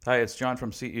Hi, it's John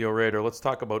from CEO Radar. Let's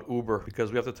talk about Uber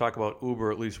because we have to talk about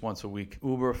Uber at least once a week.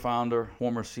 Uber founder,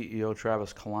 former CEO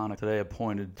Travis Kalanick today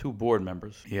appointed 2 board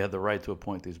members. He had the right to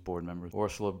appoint these board members.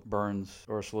 Ursula Burns.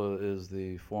 Ursula is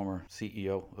the former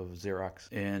CEO of Xerox.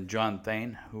 And John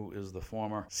Thain, who is the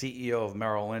former CEO of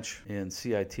Merrill Lynch and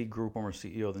CIT Group, former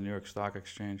CEO of the New York Stock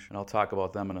Exchange. And I'll talk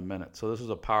about them in a minute. So this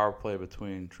is a power play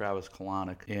between Travis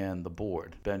Kalanick and the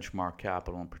board, Benchmark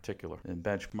Capital in particular. And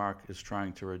Benchmark is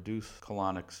trying to reduce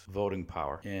Kalanick's voting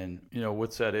power. And,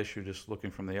 what's that issue, just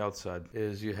looking from the outside,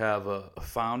 is you have a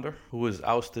founder who was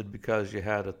ousted because you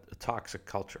had a toxic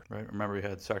culture, right? Remember, you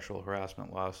had sexual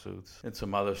harassment lawsuits and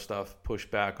some other stuff, pushed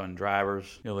back on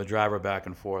drivers. The driver back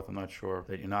and forth, I'm not sure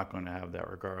that you're not going to have that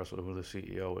regardless of who the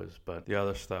CEO is. But the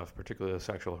other stuff, particularly the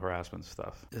sexual harassment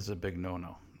stuff, is a big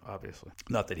no-no. Obviously.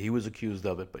 Not that he was accused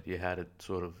of it, but you had it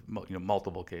sort of,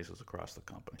 multiple cases across the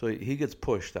company. So he gets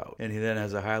pushed out, and he then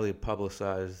has a highly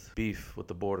publicized beef with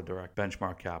the board of directors,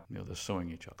 Benchmark Capital. They're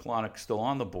suing each other. Kalanick's still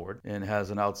on the board and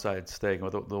has an outside stake.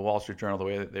 The Wall Street Journal, the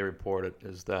way that they report it,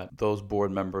 is that those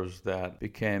board members that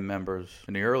became members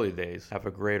in the early days have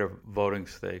a greater voting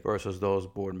stake versus those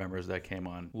board members that came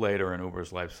on later in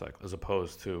Uber's life cycle, as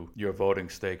opposed to your voting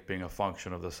stake being a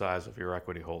function of the size of your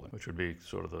equity holding, which would be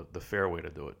sort of the fair way to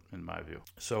do it, in my view.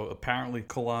 So apparently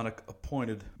Kalanick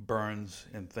appointed Burns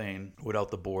and Thain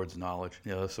without the board's knowledge.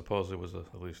 Supposedly was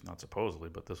at least not supposedly,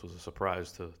 but this was a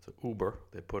surprise to Uber.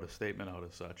 They put a statement out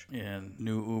as such. And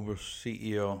new Uber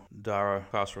CEO Dara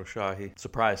Khosrowshahi,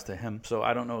 surprise to him. So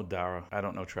I don't know Dara, I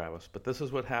don't know Travis, but this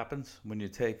is what happens when you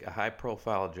take a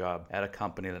high-profile job at a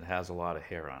company that has a lot of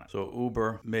hair on it. So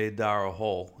Uber made Dara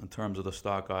whole in terms of the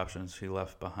stock options he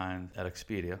left behind at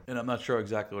Expedia. And I'm not sure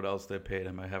exactly what else they paid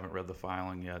him. I haven't read the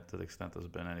filing yet, to the extent there's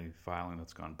been any filing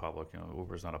that's gone public.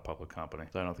 Uber's not a public company,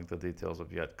 so I don't think the details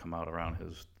have yet come out around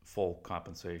his full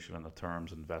compensation and the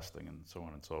terms, investing, and so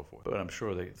on and so forth. But I'm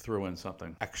sure they threw in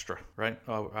something extra, right?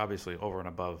 Obviously over and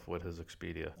above what his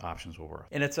Expedia options were worth.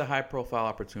 And it's a high-profile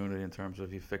opportunity in terms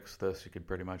of, you fix this, you could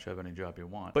pretty much have any job you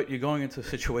want. But you're going into a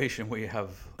situation where you have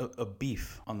a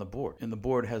beef on the board, and the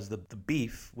board has the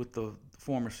beef with the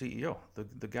former CEO,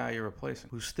 the guy you're replacing,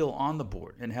 who's still on the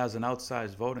board and has an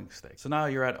outsized voting stake. So now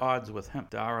you're at odds with him,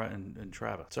 Dara and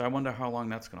Travis. So I wonder how long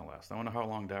that's going to last. I wonder how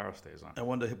long Dara stays on. I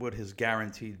wonder what his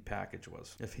guaranteed package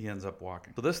was if he ends up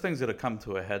walking. So this thing's going to come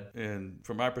to a head, and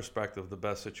from my perspective, the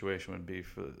best situation would be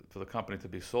for the company to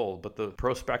be sold. But the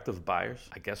prospective buyers,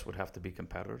 I guess, would have to be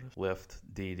competitors. Lyft,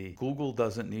 Didi. Google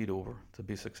doesn't need Uber to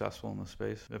be successful in the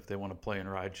space if they want to play in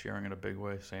ride sharing in a big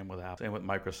way. Same with Apple. Same with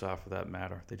Microsoft, for that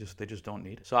matter. They just don't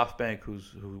need it. SoftBank,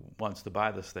 who wants to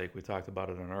buy the stake, we talked about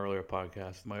it in an earlier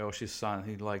podcast. Mayoshi's son,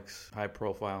 he likes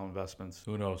high-profile investments.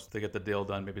 Who knows? They get the deal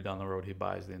done. Maybe down the road he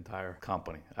buys the entire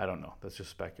company. I don't know. That's just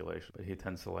speculation. But he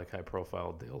tends to like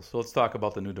high-profile deals. So let's talk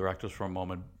about the new directors for a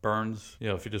moment. Burns,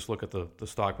 if you just look at the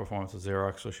stock performance of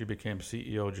Xerox, so she became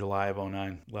CEO July of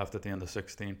 2009, left at the end of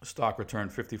 2016. Stock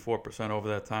returned 54% over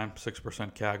that time,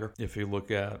 6% CAGR. If you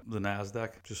look at the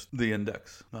NASDAQ, just the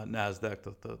index, not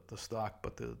NASDAQ, the stock,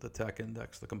 but the tech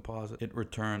index, the composite, it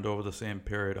returned over the same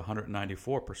period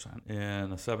 194%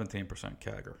 and a 17%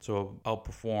 CAGR. So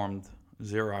outperformed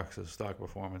Xerox's stock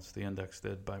performance, the index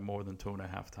did, by more than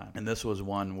 2.5 times. And this was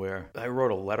one where I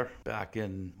wrote a letter back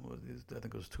in, I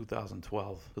think it was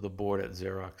 2012, to the board at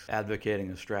Xerox, advocating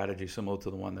a strategy similar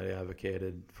to the one they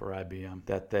advocated for IBM,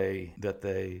 that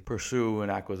they pursue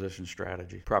an acquisition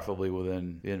strategy, preferably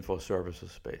within the info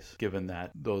services space, given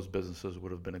that those businesses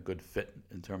would have been a good fit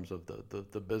in terms of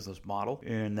the business model,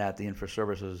 and that the info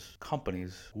services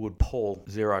companies would pull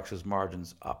Xerox's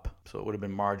margins up. So it would have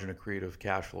been margin accretive,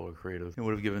 cash flow accretive. It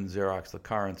would have given Xerox the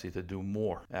currency to do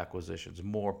more acquisitions,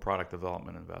 more product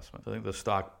development investment. So I think the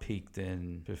stock peaked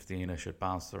in 15-ish. It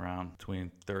bounced around between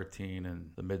 13 and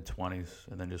the mid-20s,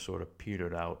 and then just sort of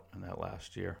petered out in that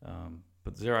last year.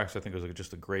 But Xerox, I think, was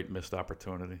just a great missed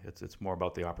opportunity. It's more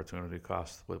about the opportunity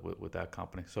cost with that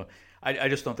company. So I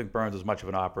just don't think Burns is much of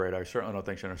an operator. I certainly don't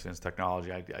think she understands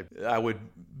technology. I would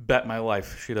bet my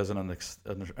life she doesn't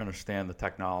understand the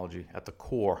technology at the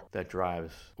core that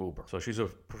drives Uber. So she's a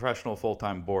professional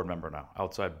full-time board member now,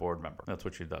 outside board member. That's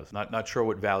what she does. Not sure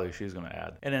what value she's going to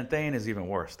add. And then Thain is even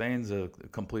worse. Thain's a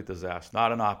complete disaster.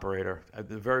 Not an operator.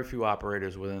 There are very few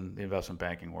operators within the investment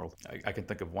banking world. I can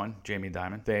think of one, Jamie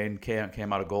Dimon. Thain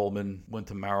came out of Goldman, went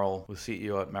to Merrill, was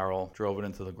CEO at Merrill, drove it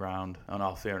into the ground. In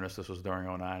all fairness, this was during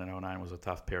 2009, and 2009 was a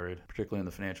tough period, particularly in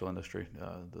the financial industry.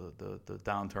 The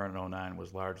downturn in 2009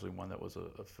 was largely one that was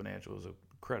a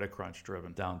credit crunch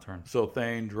driven downturn. So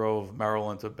Thain drove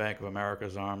Merrill into Bank of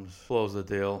America's arms, closed the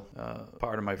deal.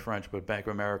 Pardon my French, but Bank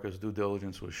of America's due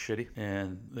diligence was shitty,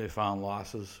 and they found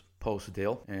losses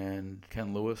post-deal. And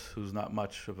Ken Lewis, who's not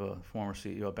much of a former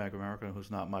CEO of Bank of America,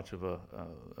 who's not much of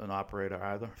an operator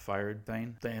either, fired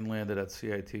Thane. Thane landed at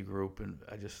CIT Group, and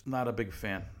I just not a big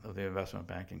fan of the investment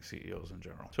banking CEOs in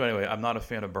general. So anyway, I'm not a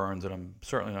fan of Burns, and I'm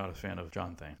certainly not a fan of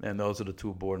John Thane. And those are the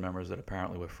two board members that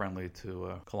apparently were friendly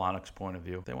to Kalanick's point of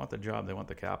view. They want the job, they want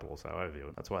the capital, is how I view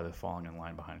it. That's why they're falling in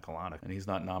line behind Kalanick. And he's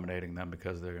not nominating them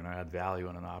because they're going to add value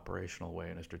in an operational way,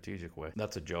 in a strategic way.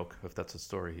 That's a joke, if that's the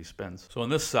story he spins. So in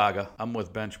this saga, I'm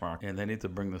with Benchmark, and they need to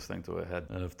bring this thing to a head.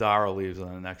 And if Dara leaves in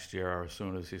the next year, or as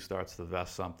soon as he starts to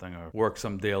vest something or work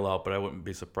some deal out, but I wouldn't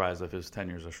be surprised if his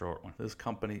tenure's a short one. This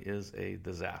company is a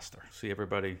disaster. See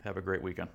everybody. Have a great weekend.